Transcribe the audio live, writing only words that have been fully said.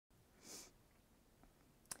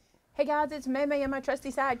Hey guys, it's Maymay and my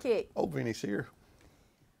trusty sidekick. Oh, Vinny's here.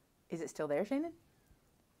 Is it still there, Shannon?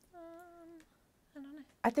 I don't know.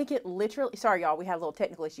 I think it literally, sorry y'all, we had a little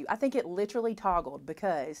technical issue. I think it literally toggled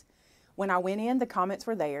because when I went in, the comments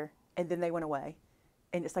were there and then they went away.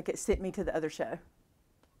 And it's like it sent me to the other show.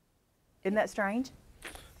 Isn't that strange?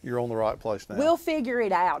 You're on the right place now. We'll figure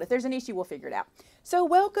it out. If there's an issue, we'll figure it out. So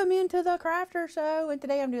welcome into the Crafter Show, and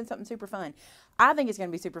today I'm doing something super fun. I think it's going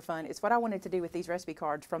to be super fun. It's what I wanted to do with these recipe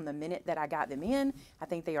cards from the minute that I got them in. I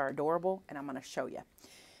think they are adorable, and I'm going to show you.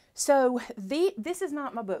 So this is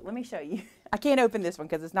not my book. Let me show you. I can't open this one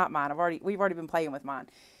because it's not mine. We've already been playing with mine.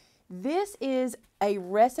 This is a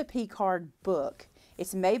recipe card book.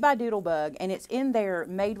 It's made by DoodleBug, and it's in their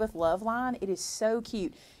Made with Love line. It is so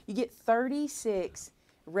cute. You get 36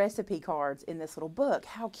 recipe cards in this little book.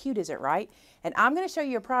 How cute is it, right? And I'm going to show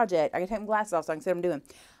you a project. I got to take my glasses off so I can see what I'm doing.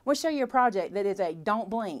 I'm going to show you a project that is a don't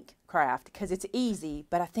blink craft because it's easy,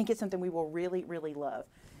 but I think it's something we will really, really love.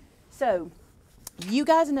 So you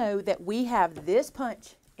guys know that we have this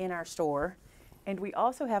punch in our store, and we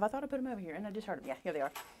also have, I thought I put them over here, and I just heard them. Yeah, here they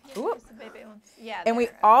are. Yeah, the baby ones. Yeah, and we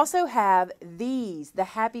also have these, the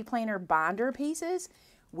Happy Planner binder pieces.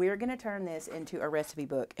 We're going to turn this into a recipe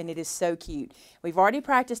book, and it is so cute. We've already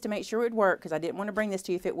practiced to make sure it would work because I didn't want to bring this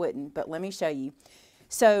to you if it wouldn't, but let me show you.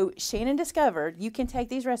 So Shannon discovered you can take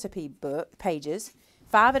these recipe book pages,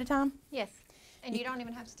 5 at a time. Yes, and you don't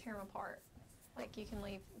even have to tear them apart. Like you can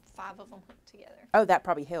leave 5 of them hooked together. Oh, that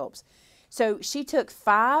probably helps. So she took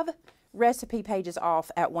 5 recipe pages off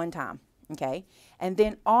at one time, okay? And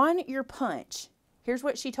then on your punch, here's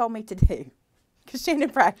what she told me to do. Because Shannon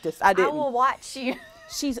practiced, I didn't. I will watch you.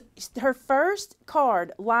 Her first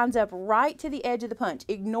card lines up right to the edge of the punch.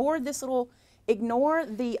 Ignore the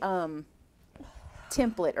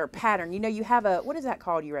template or pattern. You know, you have a, what is that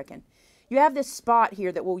called, you reckon? You have this spot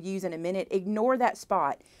here that we'll use in a minute. Ignore that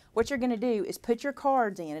spot. What you're going to do is put your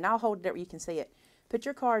cards in, and I'll hold it up where you can see it. Put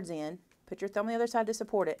your cards in, put your thumb on the other side to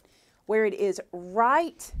support it, where it is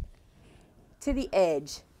right to the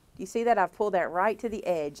edge. Do you see that? I've pulled that right to the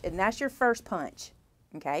edge, and that's your first punch,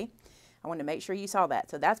 okay? I wanted to make sure you saw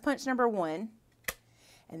that. So that's punch number 1.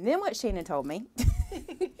 And then what Shannon told me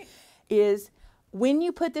is when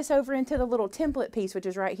you put this over into the little template piece, which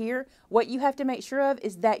is right here, what you have to make sure of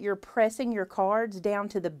is that you're pressing your cards down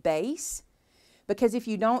to the base, because if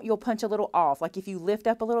you don't, you'll punch a little off. Like if you lift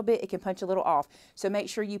up a little bit, it can punch a little off. So make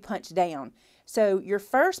sure you punch down. So your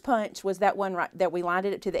first punch was that one right, that we lined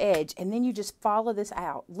it up to the edge, and then you just follow this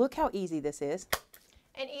out. Look how easy this is.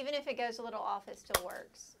 And even if it goes a little off, it still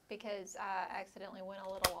works because I accidentally went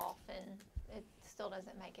a little off and it still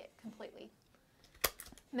doesn't make it completely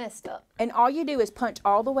messed up. And all you do is punch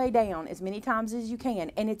all the way down as many times as you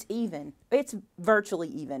can, and it's even. It's virtually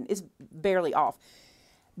even. It's barely off.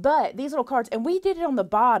 But these little cards, and we did it on the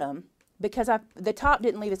bottom because the top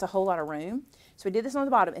didn't leave us a whole lot of room. So we did this on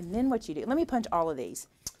the bottom, and then what you do, let me punch all of these.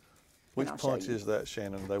 Which punch is that,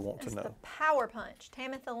 Shannon? They want to know. It's the power punch.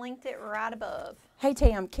 Tamitha linked it right above. Hey,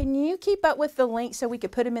 Tam, can you keep up with the links so we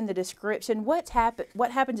could put them in the description? What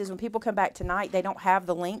happens is when people come back tonight, they don't have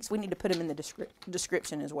the links. We need to put them in the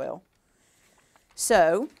description as well.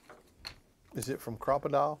 So. Is it from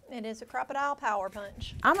Crocodile? It is a Crocodile power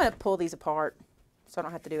punch. I'm going to pull these apart so I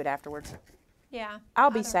don't have to do it afterwards. Yeah.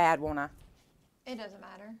 I'll be sad, won't I? It doesn't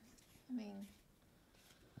matter. I mean,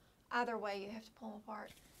 either way, you have to pull them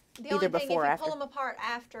apart. The Either only thing, before or if you after. pull them apart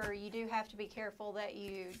after, you do have to be careful that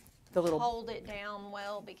you hold it down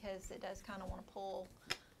well because it does kind of want to pull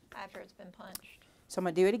after it's been punched. So I'm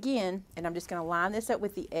going to do it again, and I'm just going to line this up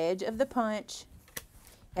with the edge of the punch,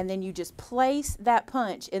 and then you just place that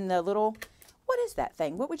punch in the little, what is that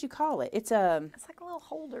thing? What would you call it? It's like a little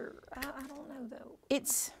holder. I don't know, though.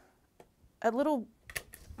 It's a little,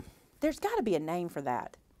 there's got to be a name for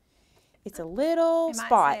that. It's a little spot.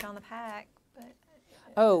 It might say it on the pack.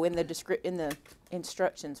 Oh, in the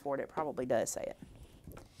instructions for it probably does say it.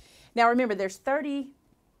 Now remember, there's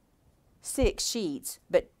 36 sheets,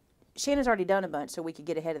 but Shannon's already done a bunch, so we could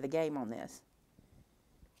get ahead of the game on this.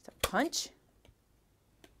 So punch,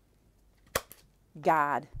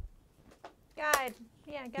 guide. Guide,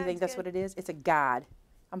 yeah, guide. You think that's what it is? It's a guide.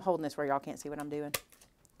 I'm holding this where y'all can't see what I'm doing.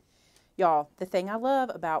 Y'all, the thing I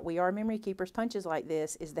love about We Are Memory Keepers punches like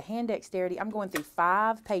this is the hand dexterity. I'm going through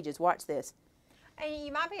 5 pages. Watch this. And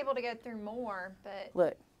you might be able to go through more, but...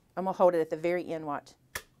 Look, I'm going to hold it at the very end, watch.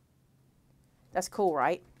 That's cool,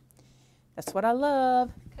 right? That's what I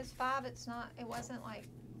love. Because 5, it wasn't like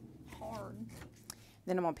hard.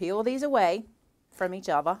 Then I'm going to peel these away from each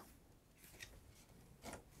other.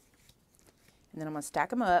 And then I'm going to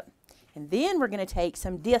stack them up. And then we're going to take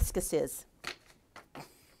some discuses.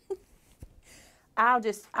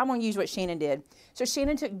 I'm going to use what Shannon did. So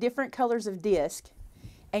Shannon took different colors of disc,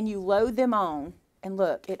 and you load them on, and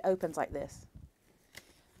look, it opens like this.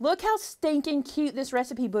 Look how stinking cute this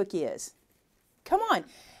recipe book is. Come on.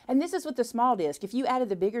 And this is with the small disc. If you added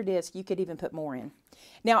the bigger disc, you could even put more in.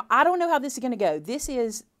 Now, I don't know how this is going to go. This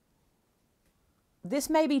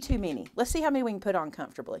may be too many. Let's see how many we can put on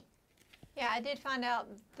comfortably. Yeah, I did find out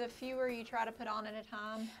the fewer you try to put on at a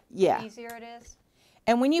time, Yeah. the easier it is.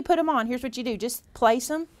 And when you put them on, here's what you do. Just place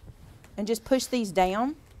them and just push these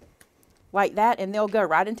down like that, and they'll go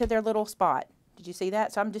right into their little spot. Did you see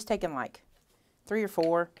that? So I'm just taking like 3 or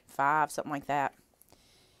 4, 5, something like that.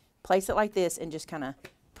 Place it like this and just kind of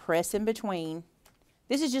press in between.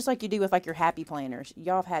 This is just like you do with like your happy planners.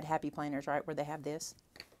 Y'all have had happy planners, right, where they have this.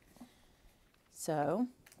 So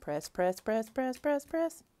press, press, press, press, press,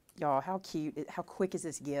 press. Y'all, how cute, how quick is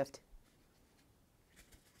this gift?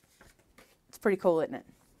 It's pretty cool, isn't it?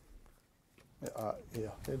 Yeah,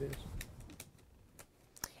 it is.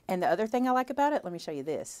 And the other thing I like about it, let me show you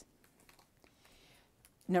this.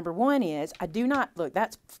 Number one is, I do not, look,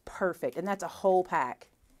 that's perfect, and that's a whole pack.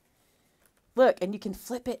 Look, and you can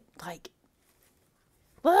flip it like,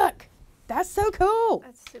 look, that's so cool.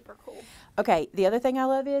 That's super cool. Okay, the other thing I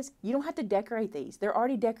love is, you don't have to decorate these. They're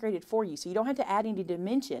already decorated for you, so you don't have to add any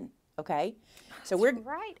dimension, okay? So we're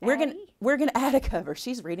gonna add a cover.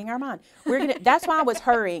 She's reading our mind. That's why I was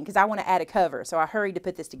hurrying, because I want to add a cover, so I hurried to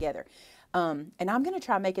put this together. And I'm going to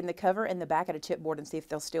try making the cover and the back out of chipboard and see if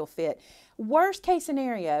they'll still fit. Worst case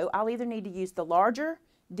scenario, I'll either need to use the larger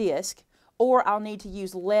disc or I'll need to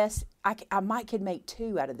use less. I could make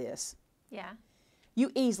 2 out of this. Yeah. You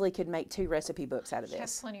easily could make 2 recipe books out of You have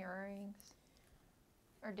this. plenty of rings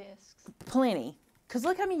or discs. Plenty. Because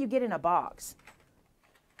look how many you get in a box.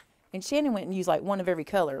 And Shannon went and used like 1 of every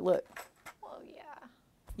color. Look. Well, yeah.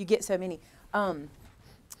 You get so many.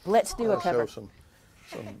 Let's do a cover. Show some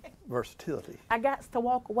versatility. I got to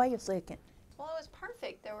walk away a second. Well, it was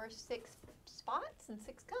perfect. There were 6 spots and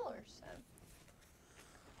 6 colors. So.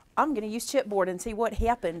 I'm going to use chipboard and see what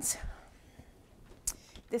happens.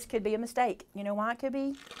 This could be a mistake. You know why it could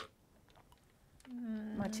be?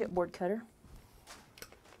 My chipboard cutter.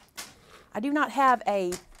 I do not have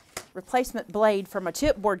a replacement blade for my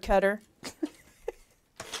chipboard cutter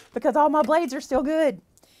because all my blades are still good.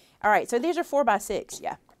 All right, so these are 4x6,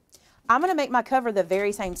 yeah. I'm going to make my cover the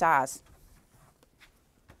very same size.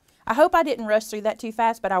 I hope I didn't rush through that too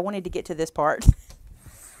fast, but I wanted to get to this part.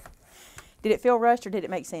 Did it feel rushed or did it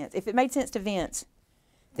make sense? If it made sense to Vince,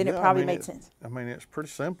 then it probably made sense. I mean, it's pretty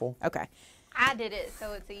simple. Okay. I did it,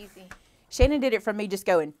 so it's easy. Shannon did it from me just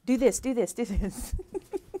going, do this, do this, do this.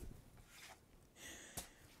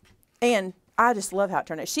 And I just love how it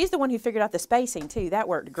turned out. She's the one who figured out the spacing, too. That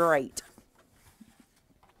worked great.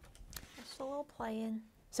 Just a little playing.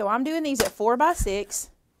 So I'm doing these at 4x6,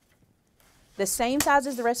 the same size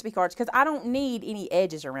as the recipe cards, because I don't need any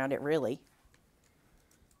edges around it, really.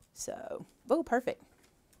 So, oh, perfect.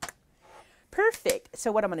 Perfect.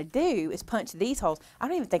 So what I'm going to do is punch these holes. I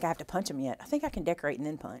don't even think I have to punch them yet. I think I can decorate and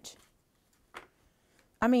then punch.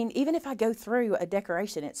 I mean, even if I go through a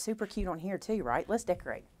decoration, it's super cute on here too, right? Let's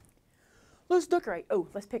decorate. Let's decorate. Oh,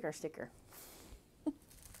 let's pick our sticker.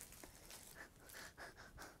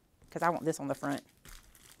 Because I want this on the front.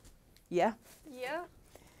 Yeah? Yeah.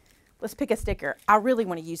 Let's pick a sticker. I really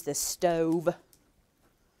want to use this stove.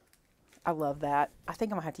 I love that. I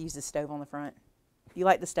think I'm going to have to use the stove on the front. You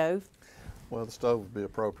like the stove? Well, the stove would be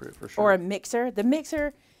appropriate for sure. Or a mixer. The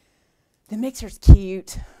mixer's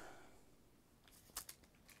cute.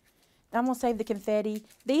 I'm going to save the confetti.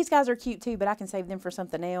 These guys are cute too, but I can save them for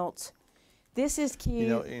something else. This is cute. You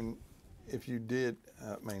know, and if you did,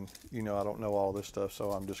 I mean, you know, I don't know all this stuff,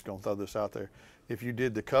 so I'm just going to throw this out there. If you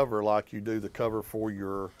did the cover like you do the cover for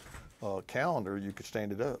your calendar, you could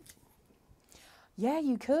stand it up. Yeah,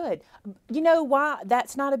 you could. You know why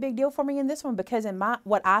that's not a big deal for me in this one? Because in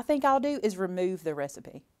what I think I'll do is remove the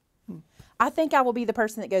recipe. I think I will be the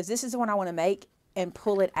person that goes, this is the one I want to make, and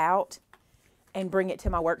pull it out and bring it to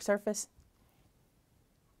my work surface.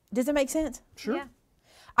 Does it make sense? Sure.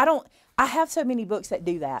 Yeah. I have so many books that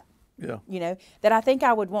do that. Yeah. You know, that I think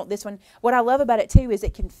I would want this one. What I love about it too is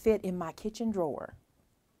it can fit in my kitchen drawer.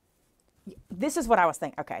 This is what I was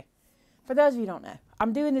thinking. Okay. For those of you who don't know,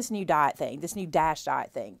 I'm doing this new diet thing, this new DASH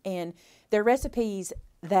diet thing. And they're recipes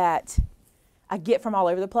that I get from all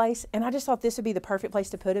over the place. And I just thought this would be the perfect place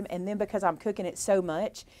to put them. And then because I'm cooking it so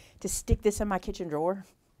much, to stick this in my kitchen drawer.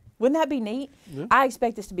 Wouldn't that be neat? Yeah. I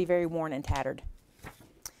expect this to be very worn and tattered.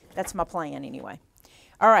 That's my plan anyway.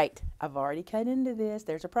 All right. I've already cut into this.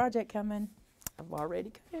 There's a project coming. I've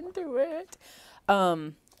already cut into it.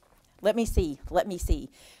 Let me see. Let me see.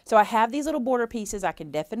 So I have these little border pieces I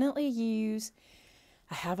can definitely use.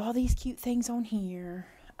 I have all these cute things on here.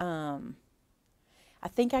 I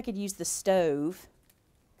think I could use the stove.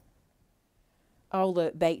 Oh,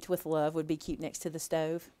 look, baked with love would be cute next to the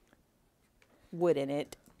stove. Wouldn't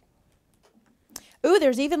it? Ooh,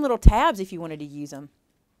 there's even little tabs if you wanted to use them.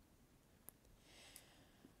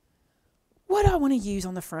 What do I want to use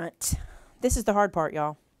on the front? This is the hard part,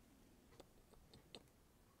 y'all.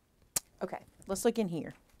 Okay, let's look in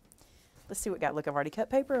here. Let's see what we got. Look, I've already cut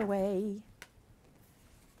paper away.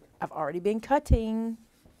 I've already been cutting.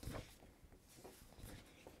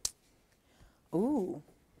 Ooh.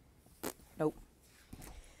 Nope.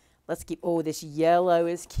 Let's keep, oh, this yellow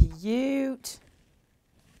is cute.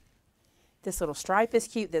 This little stripe is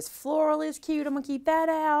cute. This floral is cute. I'm going to keep that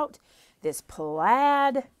out. This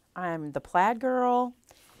plaid. I'm the plaid girl.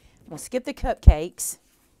 I'm going to skip the cupcakes.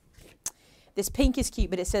 This pink is cute,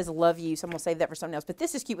 but it says love you, so I'm going to save that for something else. But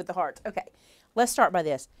this is cute with the hearts. Okay, let's start by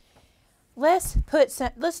this. Let's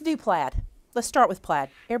do plaid. Let's start with plaid.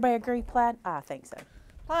 Everybody agree plaid? I think so.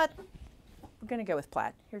 Plaid. We're going to go with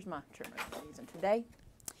plaid. Here's my trimmer I'm using today.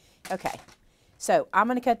 Okay, so I'm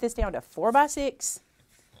going to cut this down to 4 by 6.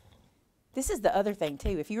 This is the other thing,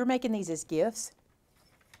 too. If you were making these as gifts,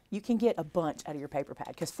 you can get a bunch out of your paper pad.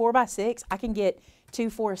 Because 4 by 6, I can get 2,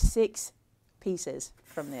 4, 6 pieces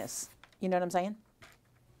from this. You know what I'm saying?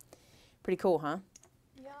 Pretty cool, huh?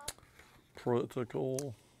 Yeah. Pretty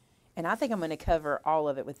cool. And I think I'm going to cover all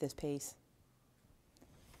of it with this piece.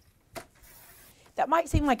 That might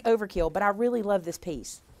seem like overkill, but I really love this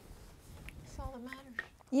piece. That's all that matters.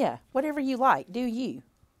 Yeah, whatever you like, do you?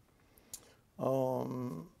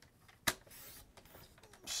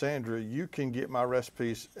 Sandra, you can get my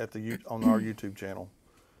recipes at on our YouTube channel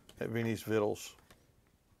at Vinnie's Vittles.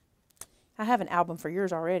 I have an album for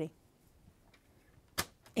yours already.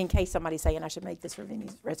 In case somebody's saying I should make this for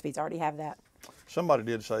Vinnie's recipes, I already have that. Somebody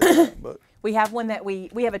did say that, but We have one that we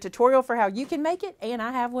have a tutorial for how you can make it, and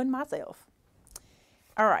I have one myself.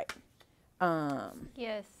 All right.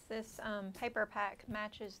 Yes, this paper pack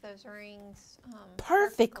matches those rings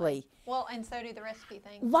Perfectly. Well, and so do the recipe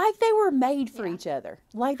things. Like they were made for Yeah. each other.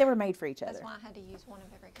 Like they were made for each other. That's why I had to use one of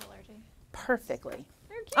every color too. Perfectly.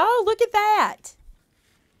 They're cute. Oh, look at that.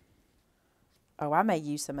 Oh, I may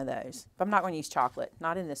use some of those. But I'm not going to use chocolate.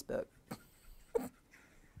 Not in this book. Chocolate.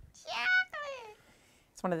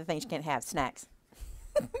 It's one of the things you can't have, snacks.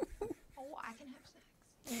 Oh, I can have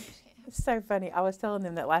snacks. You just can't have. It's so funny. I was telling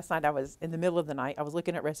them that last night I was, in the middle of the night, I was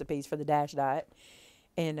looking at recipes for the DASH diet.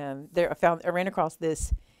 And I ran across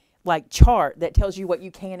this like chart that tells you what you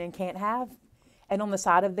can and can't have. And on the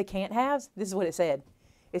side of the can't haves, this is what it said.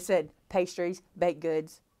 It said pastries, baked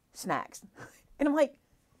goods, snacks. And I'm like,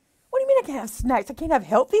 what do you mean I can't have snacks? I can't have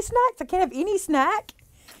healthy snacks? I can't have any snack?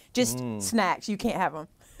 Just snacks. You can't have them.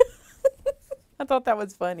 I thought that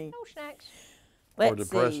was funny. No snacks. Let's or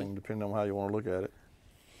depressing, see. depending on how you want to look at it.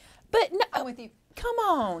 But no, I'm with you. come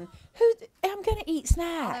on. I'm going to eat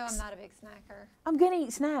snacks. Although I'm not a big snacker. I'm going to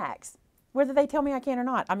eat snacks. Whether they tell me I can or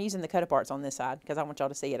not. I'm using the cut-up arts on this side because I want y'all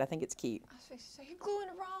to see it. I think it's cute. I was supposed to say, you're gluing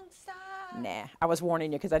the wrong side. Nah, I was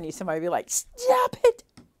warning you because I knew somebody would be like, stop it.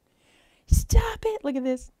 Stop it. Look at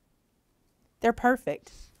this. They're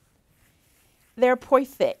perfect. They're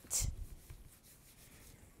perfect.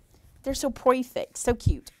 They're so perfect. So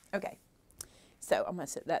cute. Okay. So I'm going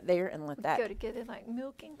to set that there and let that. Go together like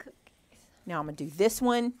milk and cookies. Now I'm going to do this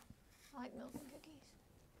one. I like milk and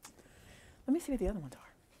cookies. Let me see what the other ones are.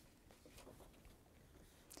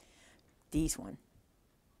 These one.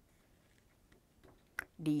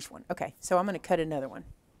 These one. Okay, so I'm going to cut another one.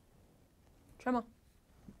 Tremel.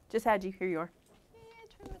 Just had you. Here you are.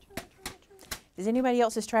 Yeah, trim. Does anybody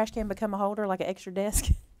else's trash can become a holder, like an extra desk?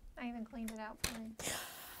 I even cleaned it out for you.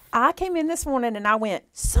 I came in this morning and I went,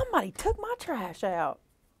 somebody took my trash out.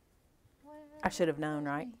 Well, I should have known,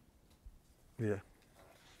 right? Yeah.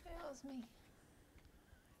 it was me.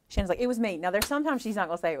 Shannon's like, it was me. Now, there's sometimes she's not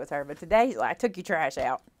going to say it was her, but today, she's like, I took your trash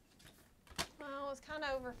out. Well, it was kind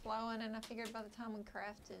of overflowing, and I figured by the time we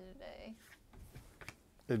crafted today.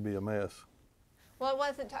 It'd be a mess. Well, it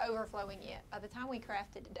wasn't to overflowing yet. By the time we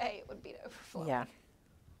crafted today, it would be to overflowing. Yeah.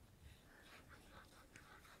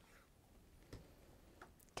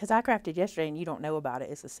 Because I crafted yesterday and you don't know about it.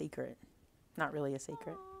 It's a secret. Not really a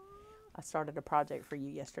secret. I started a project for you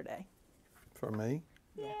yesterday. For me?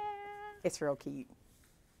 Yeah. It's real cute.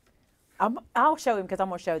 I'll show him because I'm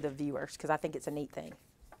going to show the viewers because I think it's a neat thing.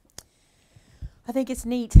 I think it's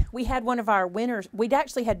neat. We had one of our winners. We'd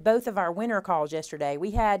actually had both of our winner calls yesterday.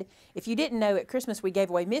 We had, if you didn't know, at Christmas we gave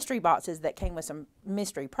away mystery boxes that came with some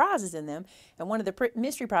mystery prizes in them. And one of the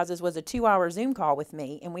mystery prizes was a 2-hour Zoom call with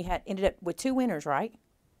me. And we had ended up with 2 winners, right?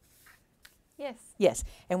 Yes. Yes.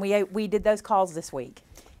 And we did those calls this week.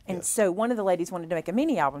 And Yes. so one of the ladies wanted to make a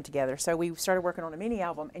mini album together. So we started working on a mini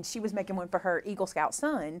album. And she was making one for her Eagle Scout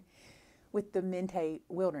son with the Mente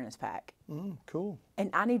Wilderness Pack. Cool. And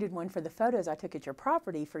I needed one for the photos I took at your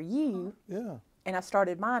property for you. Yeah. And I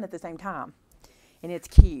started mine at the same time. And it's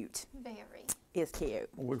cute. Very. It's cute.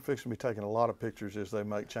 Well, we're fixing to be taking a lot of pictures as they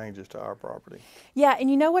make changes to our property. Yeah, and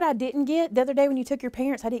you know what I didn't get? The other day when you took your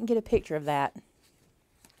parents, I didn't get a picture of that.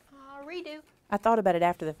 Redo. I thought about it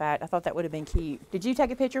after the fact. I thought that would have been cute. Did you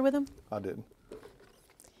take a picture with them? I didn't.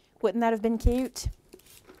 Wouldn't that have been cute?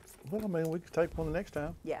 Well, I mean, we could take one the next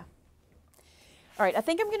time. Yeah. All right, I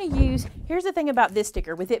think I'm going to use, here's the thing about this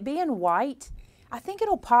sticker. With it being white, I think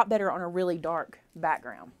it'll pop better on a really dark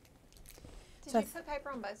background. Did So you put paper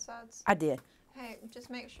on both sides? I did. Hey, just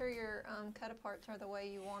make sure your cut aparts are the way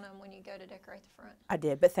you want them when you go to decorate the front. I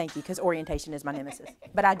did, but thank you, because orientation is my nemesis.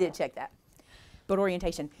 But I did check that. But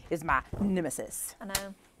orientation is my nemesis. I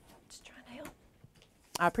know. Just trying to help.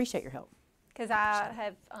 I appreciate your help. Because I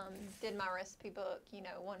have did my recipe book, you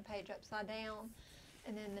know, one page upside down,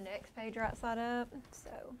 and then the next page right side up. So,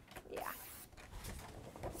 yeah.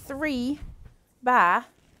 3 by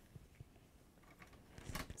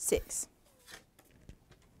 6.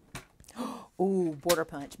 Ooh, border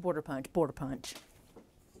punch, border punch, border punch.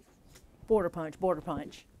 Border punch, border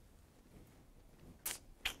punch.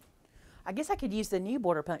 I guess I could use the new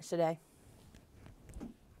border punch today.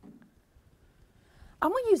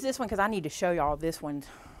 I'm going to use this one because I need to show y'all this one's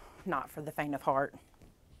not for the faint of heart.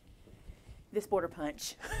 This border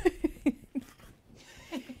punch.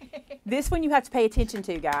 This one you have to pay attention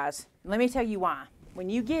to, guys. Let me tell you why. When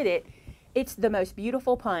you get it, it's the most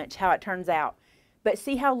beautiful punch, how it turns out. But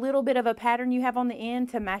see how little bit of a pattern you have on the end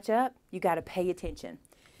to match up? You got to pay attention.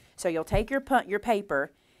 So you'll take your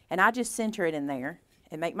paper, and I just center it in there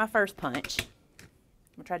and make my first punch.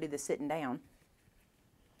 I'm going to try to do this sitting down.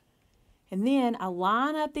 And then I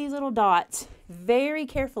line up these little dots very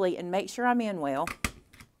carefully and make sure I'm in well.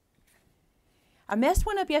 I messed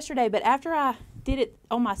one up yesterday, but after I did it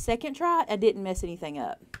on my second try, I didn't mess anything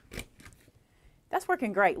up. That's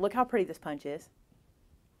working great. Look how pretty this punch is.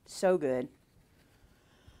 So good.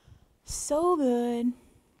 So good.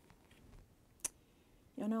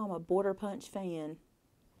 Y'all know I'm a border punch fan.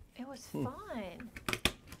 It was fun.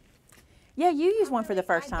 Yeah, you used one for the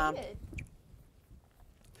first time. Did.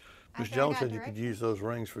 Ms. After I Jones got said you could directions. use those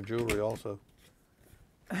rings for jewelry also.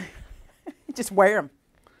 Just wear them.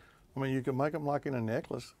 I mean, you can make them like in a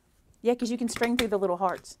necklace. Yeah, because you can string through the little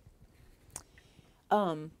hearts.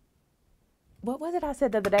 What was it I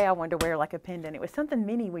said the other day I wanted to wear like a pendant? It was something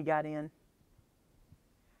mini we got in.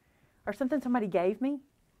 Or something somebody gave me.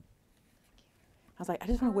 I was like, I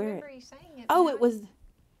just I want to wear it. remember you saying it. Oh, but it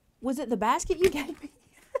was it the basket you gave me?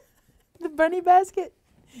 The bunny basket?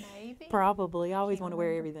 Maybe. Probably. I always Can't want to wear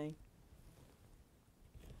remember. everything.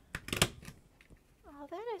 Oh,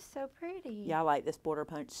 that is so pretty. Yeah, I like this border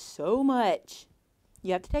punch so much.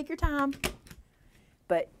 You have to take your time.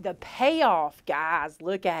 But the payoff, guys,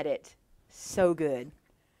 look at it. So good.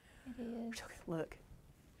 It is. So good. Look.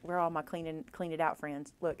 Where are all my clean it out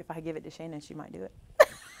friends? Look, if I give it to Shannon, she might do it.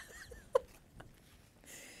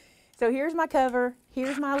 So here's my cover.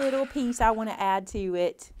 Here's my little piece I want to add to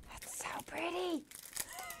it. That's so pretty.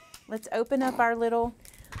 Let's open up our little...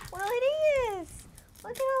 Well, it is.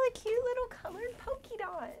 Look at all the cute little colored polka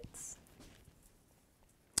dots.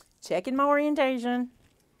 Checking my orientation.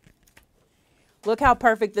 Look how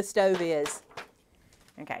perfect the stove is.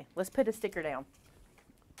 Okay, let's put a sticker down.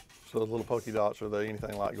 So the little polka dots, are they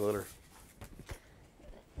anything like glitter?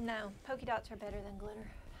 No, polka dots are better than glitter.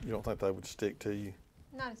 You don't think they would stick to you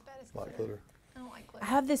Not as bad as like glitter. glitter? I don't like I glitter.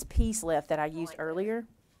 have this piece left that I used like glitter. earlier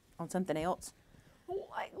on something else, I don't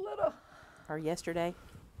like glitter. or yesterday.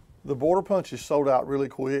 The border punch is sold out really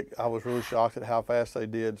quick. I was really shocked at how fast they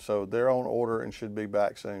did. So they're on order and should be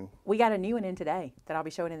back soon. We got a new one in today that I'll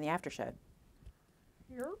be showing in the after show.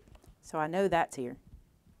 Yep. So I know that's here.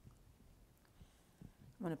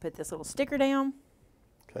 I'm going to put this little sticker down.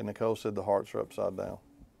 Okay, Nicole said the hearts are upside down.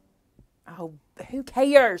 Oh, who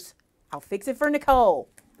cares? I'll fix it for Nicole.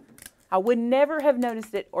 I would never have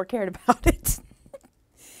noticed it or cared about it.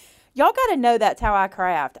 Y'all got to know that's how I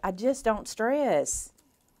craft. I just don't stress.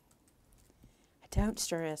 I don't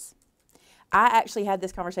stress. I actually had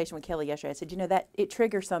this conversation with Kelly yesterday. I said, you know, that it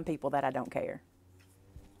triggers some people that I don't care.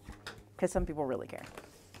 Because some people really care.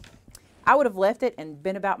 I would have left it and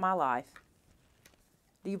been about my life.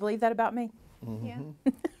 Do you believe that about me? Yeah.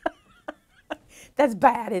 That's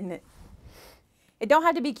bad, isn't it? It don't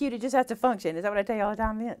have to be cute. It just has to function. Is that what I tell you all the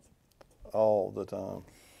time, Vince? All the time.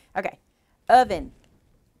 Okay. Oven.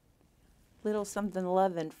 Little something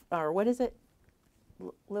loving, or what is it?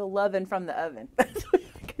 Little loving from the oven. I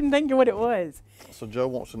couldn't think of what it was. So Joe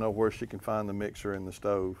wants to know where she can find the mixer and the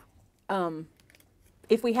stove.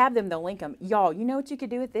 If we have them, they'll link them. Y'all, you know what you could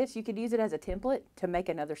do with this? You could use it as a template to make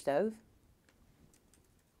another stove.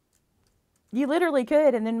 You literally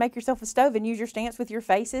could, and then make yourself a stove and use your stance with your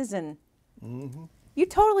faces, and you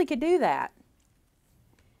totally could do that.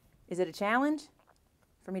 Is it a challenge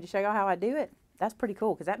for me to show y'all how I do it? That's pretty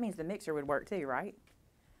cool, because that means the mixer would work too, right?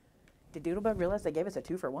 Did DoodleBug realize they gave us a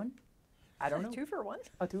 2-for-1? I don't know. 2-for-1?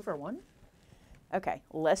 A 2-for-1? Okay,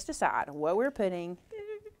 let's decide what we're putting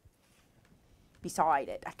beside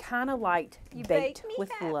it. I kind of liked You baked baked me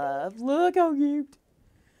with happy. love. Look how cute.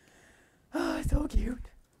 Oh, so cute.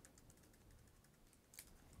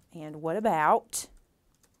 And what about?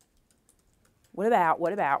 What about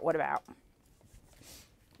What about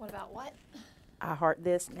what? I heart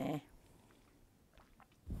this? Nah.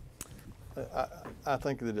 I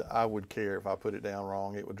think that I would care if I put it down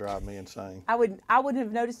wrong. It would drive me insane. I wouldn't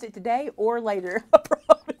have noticed it today or later. I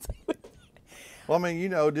promise. Well, I mean, you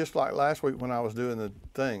know, just like last week when I was doing the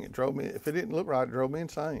thing, it drove me. If it didn't look right, it drove me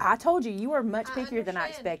insane. I told you were much I pickier than I understand.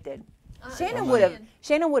 expected. I Shannon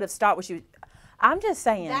understand. would have stopped what she was. I'm just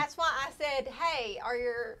saying. That's why I said, hey, are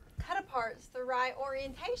your cut aparts the right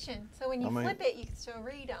orientation? So when you I mean- flip it, you can still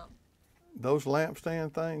read them. Those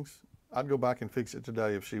lampstand things, I'd go back and fix it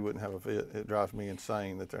today if she wouldn't have a fit. It drives me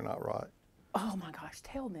insane that they're not right. Oh my gosh,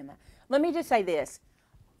 tell them that. Let me just say this.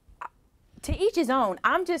 To each his own.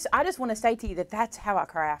 I just want to say to you that that's how I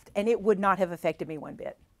craft, and it would not have affected me one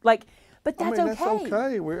bit. Like, but that's I mean, okay. that's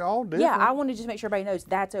okay. We're all different. Yeah, I want to just make sure everybody knows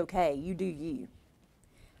that's okay. You do you.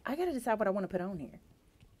 I got to decide what I want to put on here.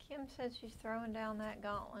 Kim says she's throwing down that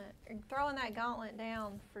gauntlet. Throwing that gauntlet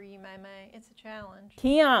down for you, Maymay. It's a challenge.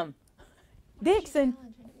 Kim. Dixon.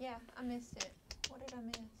 Yeah, I missed it. What did I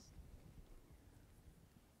miss?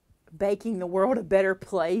 Baking the world a better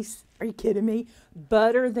place. Are you kidding me?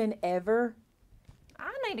 Butter than ever.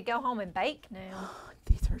 I need to go home and bake now.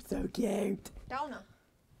 These are so cute. Don't I?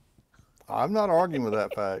 I'm not arguing with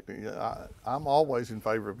that fact. I'm always in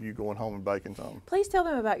favor of you going home and baking something. Please tell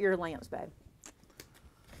them about your lamps, babe.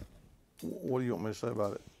 What do you want me to say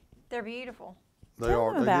about it? They're beautiful. They Tell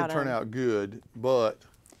are. them They about did turn them. out good, but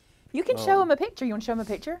You can show them a picture. You want to show them a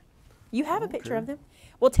picture? You have a Okay. picture of them.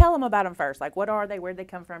 Well, tell them about them first. Like, what are they? Where'd they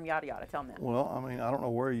come from? Yada, yada. Tell them that. well, I mean, I don't know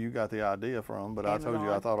where you got the idea from, but I told you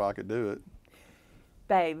I Amazon. thought I could do it.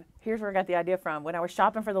 Babe, here's where I got the idea from. When I was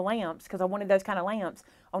shopping for the lamps, because I wanted those kind of lamps,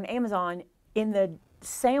 on Amazon, in the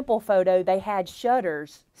sample photo, they had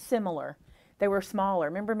shutters similar. They were smaller.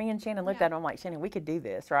 Remember me and Shannon looked Yeah. at them, I'm like, Shannon, we could do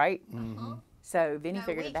this, right? Uh-huh. So Vinny No,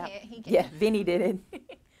 figured we it out. can't. He can. Yeah, Vinny did it.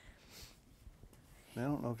 I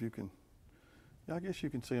don't know if you can. Yeah, I guess you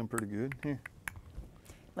can see them pretty good. Here,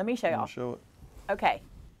 Let me show I'm y'all. gonna show it. Okay.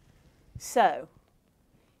 So,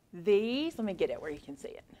 these, let me get it where you can see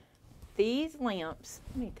it. These lamps,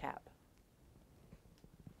 let me tap.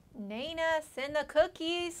 Nina, send the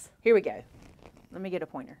cookies. Here we go. Let me get a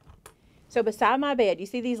pointer. So beside my bed, you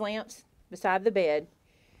see these lamps beside the bed?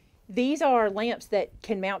 These are lamps that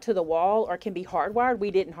can mount to the wall or can be hardwired.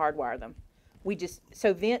 We didn't hardwire them.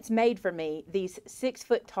 So Vince made for me these 6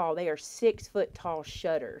 foot tall, they are 6 foot tall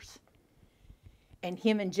shutters. And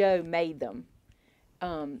him and Joe made them.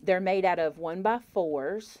 They're made out of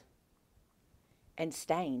 1x4s and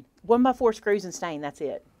stain. 1x4 screws and stain, that's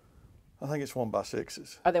it. I think it's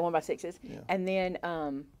 1x6s. Are they 1x6s? Yeah. And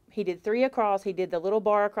then he did 3 across. He did the little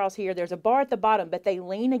bar across here. There's a bar at the bottom, but they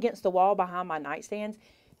lean against the wall behind my nightstands.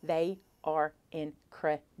 They are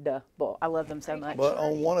incredible. I love them so much. But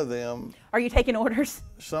on one of them, Are you taking orders?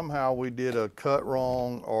 somehow we did a cut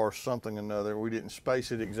wrong or something another. We didn't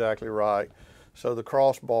space it exactly right. So the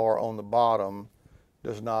crossbar on the bottom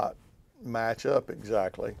does not match up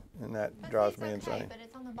exactly, and that But drives it's me okay, insane. but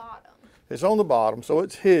it's on the bottom. It's on the bottom, so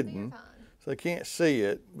it's So you're hidden, fine. so they can't see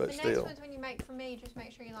it, but The next still, ones when you make for me, just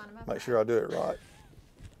make sure you line them up. make right. sure I do it right.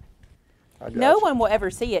 I got No you. one will ever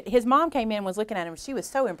see it. His mom came in and was looking at him. She was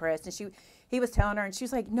so impressed, and he was telling her, and she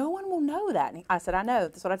was like, no one will know that. And I said, I know.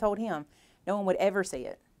 That's what I told him. No one would ever see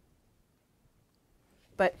it.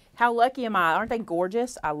 But how lucky am I? Aren't they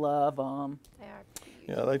gorgeous? I love them. They are.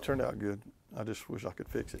 Yeah, they turned out good. I just wish I could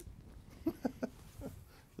fix it.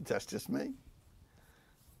 But that's just me.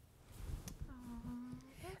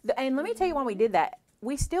 And let me tell you why we did that.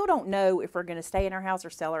 We still don't know if we're going to stay in our house or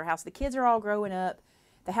sell our house. The kids are all growing up.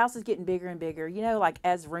 the house is getting bigger and bigger, you know, like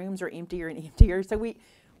as rooms are emptier and emptier. So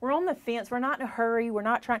we're on the fence. We're not in a hurry. We're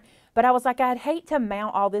not trying. But I was like, I'd hate to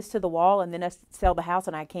mount all this to the wall and then us sell the house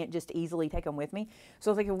and I can't just easily take them with me. So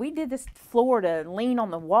I was like, if we did this floor to lean on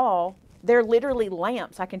the wall, they're literally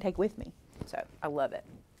lamps I can take with me. So I love it.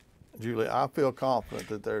 Julie, I feel confident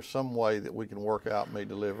that there's some way that we can work out me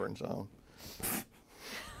delivering some.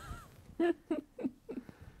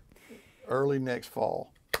 Early next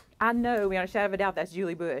fall. I know, without a shadow of a doubt, that's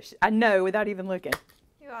Julie Bush. I know without even looking.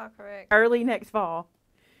 You are correct. Early next fall.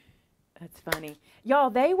 That's funny.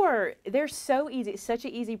 Y'all, they're so easy. It's such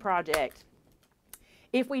an easy project.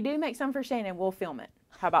 If we do make some for Shannon, we'll film it.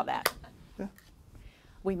 How about that? Yeah.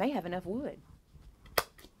 We may have enough wood.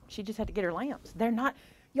 She just had to get her lamps. They're not,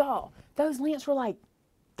 y'all, those lamps were like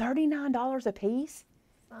 $39 a piece.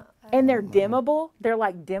 And they're dimmable. They're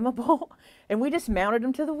like dimmable. And we just mounted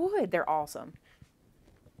them to the wood. They're awesome.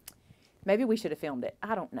 Maybe we should have filmed it.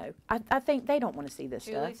 I don't know. I think they don't want to see this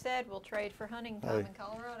Julie stuff. said we'll trade for hunting time in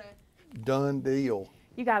Colorado. Done deal.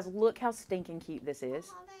 You guys, look how stinking cute this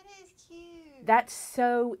is. Oh, that is cute. That's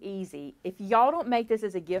so easy. If y'all don't make this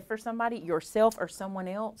as a gift for somebody, yourself or someone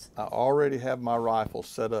else. I already have my rifle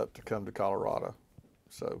set up to come to Colorado.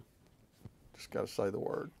 So just got to say the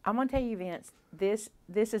word. I'm going to tell you, Vince, this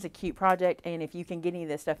is a cute project. And if you can get any of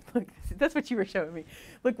this stuff, look, that's what you were showing me.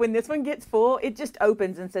 Look, when this one gets full, it just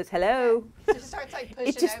opens and says, hello. It just starts like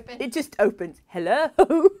pushing open. It just opens. Hello.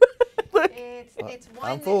 Look. It's I'm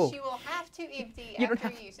one full. that you will have to empty You don't after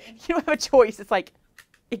have- using. You don't have a choice. It's like,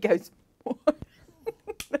 it goes.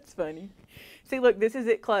 That's funny. See, look, this is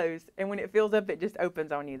it closed. And when it fills up, it just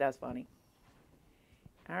opens on you. That's funny.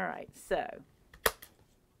 All right, so.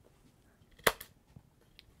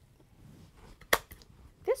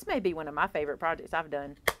 This may be one of my favorite projects I've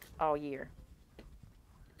done all year.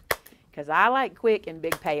 Because I like quick and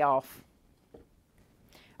big payoff.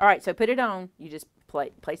 All right, so put it on. You just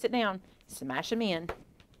place it down, smash them in.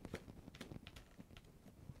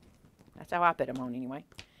 That's how I put them on anyway.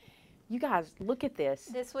 You guys, look at this.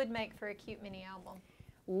 This would make for a cute mini album.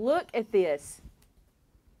 Look at this.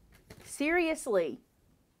 Seriously.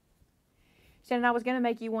 Shannon, I was going to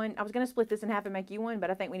make you one. I was going to split this in half and make you one, but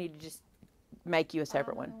I think we need to just make you a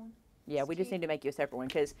separate one. Yeah, we just need to make you a separate one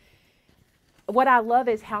because what I love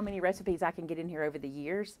is how many recipes I can get in here over the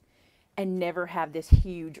years and never have this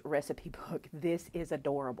huge recipe book. This is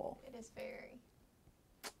adorable. It is very.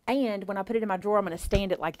 And when I put it in my drawer, I'm going to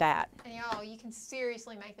stand it like that. And y'all, you can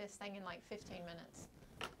seriously make this thing in like 15 minutes.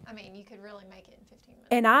 I mean, you could really make it in 15 minutes.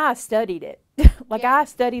 And I studied it. Like, Yeah. I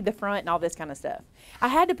studied the front and all this kind of stuff. I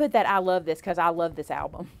had to put that I love this because I love this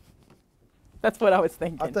album. That's what I was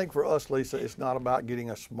thinking. I think for us, Lisa, it's not about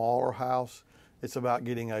getting a smaller house. It's about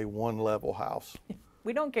getting a one-level house.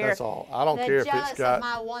 We don't care. That's all. I don't They're care if jealous it's got, of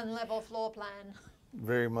my one level floor plan.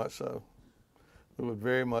 very much so. We would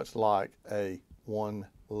very much like a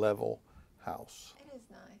one-level house. It is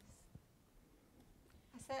nice.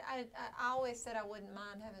 I always said I wouldn't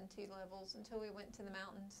mind having 2 levels until we went to the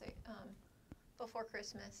mountains before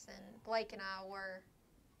Christmas, and Blake and I were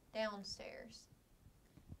downstairs,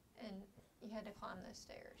 and you had to climb those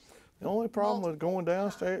stairs. The only problem with going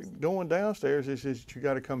downstairs is that you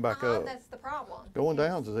got to come back up. That's the problem. Going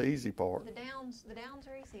down is the easy part. The downs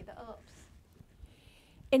are easy. The ups.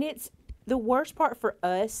 And it's the worst part for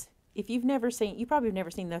us. If you've never seen, you probably have never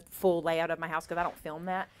seen the full layout of my house because I don't film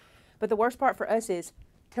that. But the worst part for us is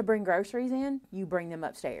to bring groceries in, you bring them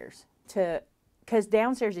upstairs. Because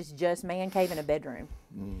downstairs is just man cave and a bedroom.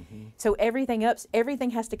 Mm-hmm. So everything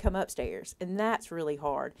has to come upstairs. And that's really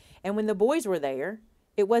hard. And when the boys were there,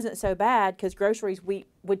 it wasn't so bad because groceries, we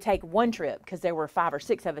would take one trip because there were 5 or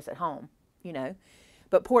 6 of us at home, you know.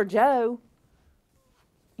 But poor Joe,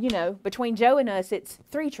 you know, between Joe and us, it's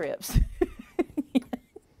 3 trips.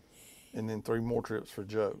 And then 3 more trips for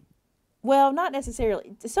Joe. Well, not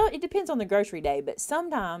necessarily. So it depends on the grocery day, but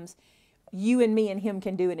sometimes you and me and him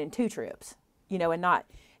can do it in 2 trips, you know, and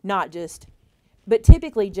not just. But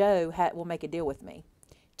typically Joe will make a deal with me.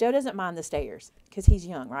 Joe doesn't mind the stairs because he's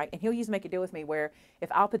young, right? And he'll make a deal with me where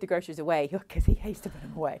if I'll put the groceries away, because he hates to put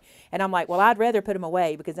them away. And I'm like, well, I'd rather put them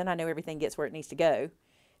away because then I know everything gets where it needs to go.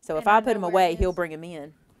 So if And I I put them know where away, it he'll is. bring them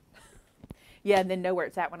in. Yeah, and then know where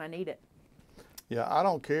it's at when I need it. Yeah, I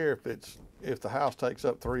don't care if the house takes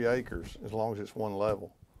up 3 acres as long as it's one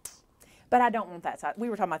level. But I don't want that side. We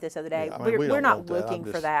were talking about this the other day. Yeah, I mean, we we're don't not want that. looking I'm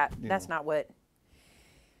for just, that. you That's know. not what.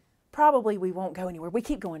 Probably we won't go anywhere. We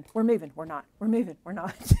keep going. We're moving. We're not. We're moving. We're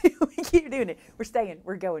not. We keep doing it. We're staying.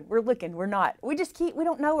 We're going. We're looking. We're not. We just keep. We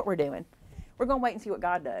don't know what we're doing. We're gonna wait and see what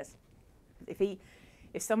God does.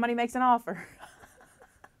 If somebody makes an offer,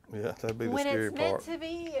 Yeah, that'd be the When scary it's meant part. to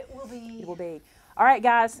be, it will be. it will be. All right,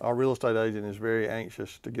 guys. Our real estate agent is very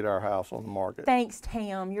anxious to get our house on the market. Thanks,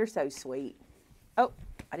 Tam. You're so sweet. Oh,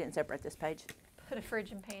 I didn't separate this page. Put a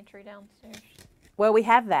fridge and pantry downstairs. Well, we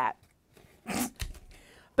have that.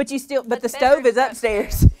 But the the stove is bedroom's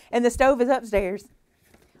upstairs. And the stove is upstairs.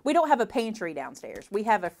 We don't have a pantry downstairs. We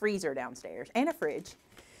have a freezer downstairs and a fridge.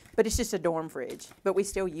 But it's just a dorm fridge. But we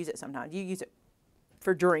still use it sometimes. You use it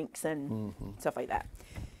for drinks and stuff like that.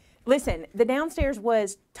 Listen, the downstairs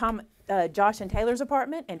was Josh and Taylor's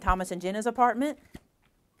apartment and Thomas and Jenna's apartment.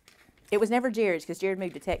 It was never Jared's because Jared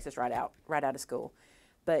moved to Texas right out of school.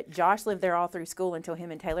 But Josh lived there all through school until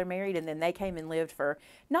him and Taylor married, and then they came and lived for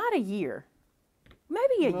not a year,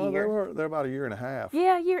 maybe a year. They're about a year and a half.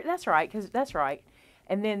 Yeah, a year. That's right. That's right.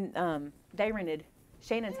 And then they rented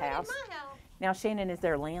Shannon's house. My house. Now Shannon is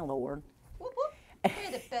their landlord. Whoop, whoop.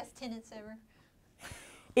 They're the best tenants ever.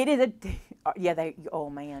 It is oh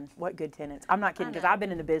man, what good tenants. I'm not kidding because I've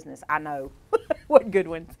been in the business. I know what good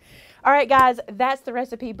ones. All right, guys, that's the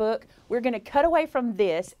recipe book. We're going to cut away from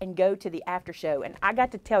this and go to the after show. And I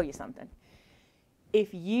got to tell you something.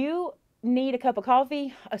 If you need a cup of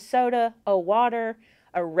coffee, a soda, a water,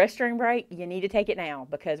 a restroom break, you need to take it now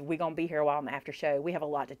because we're going to be here a while in the after show. We have a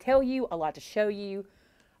lot to tell you, a lot to show you,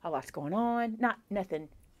 a lot's going on. Nothing.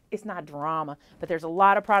 It's not drama, but there's a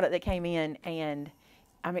lot of product that came in and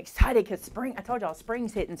I'm excited because I told y'all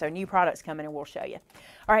spring's hitting, so new products coming and we'll show you.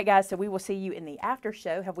 All right, guys, so we will see you in the after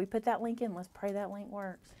show. Have we put that link in? Let's pray that link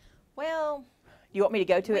works. Well, you want me to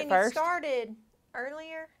go to it first? When you started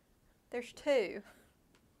earlier, there's two.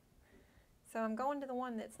 So I'm going to the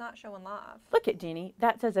one that's not showing live. Look at Jenny.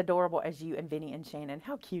 That says adorable as you and Vinny and Shannon.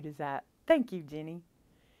 How cute is that? Thank you, Jenny.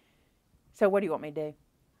 So what do you want me to do?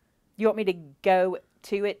 You want me to go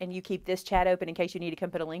to it and you keep this chat open in case you need to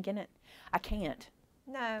come put a link in it? I can't.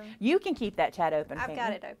 No. You can keep that chat open. I've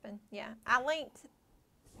got it open. Yeah. I linked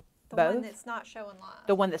the Both? one that's not showing live.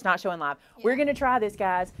 The one that's not showing live. Yeah. We're going to try this,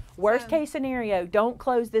 guys. Worst case scenario, don't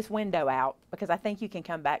close this window out because I think you can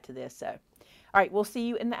come back to this. So, all right, we'll see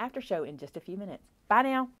you in the after show in just a few minutes. Bye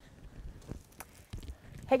now.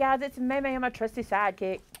 Hey, guys, it's Maymay and my trusty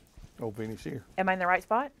sidekick. Oh, Vinny's here. Am I in the right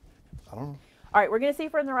spot? I don't know. All right, we're going to see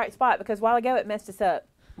if we're in the right spot because a while ago it messed us up.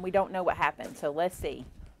 We don't know what happened, so let's see.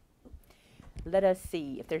 Let us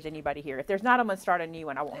see if there's anybody here. If there's not, I'm going to start a new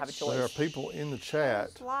one. I won't have a choice. There are people in the chat.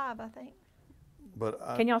 It's live, I think. But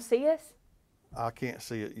can y'all see us? I can't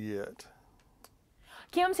see it yet.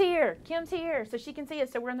 Kim's here. Kim's here, so she can see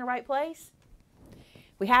us. So we're in the right place.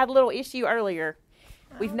 We had a little issue earlier.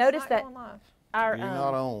 We've noticed that You're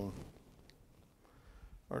not on,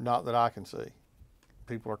 or not that I can see.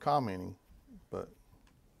 People are commenting, but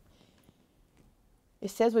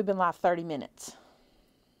it says we've been live 30 minutes.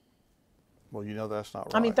 Well, you know that's not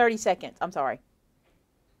right. I mean 30 seconds. I'm sorry.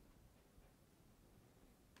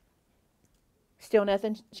 Still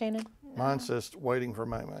nothing, Shannon? No. Mine says waiting for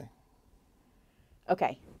Maymay.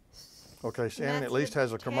 Okay. Okay, Shannon at least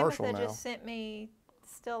has a commercial now. Just sent me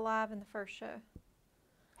still live in the first show.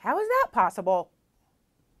 How is that possible?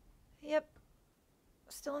 Yep.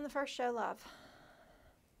 Still in the first show live.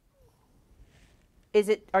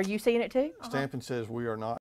 Are you seeing it too? Stampin says we are not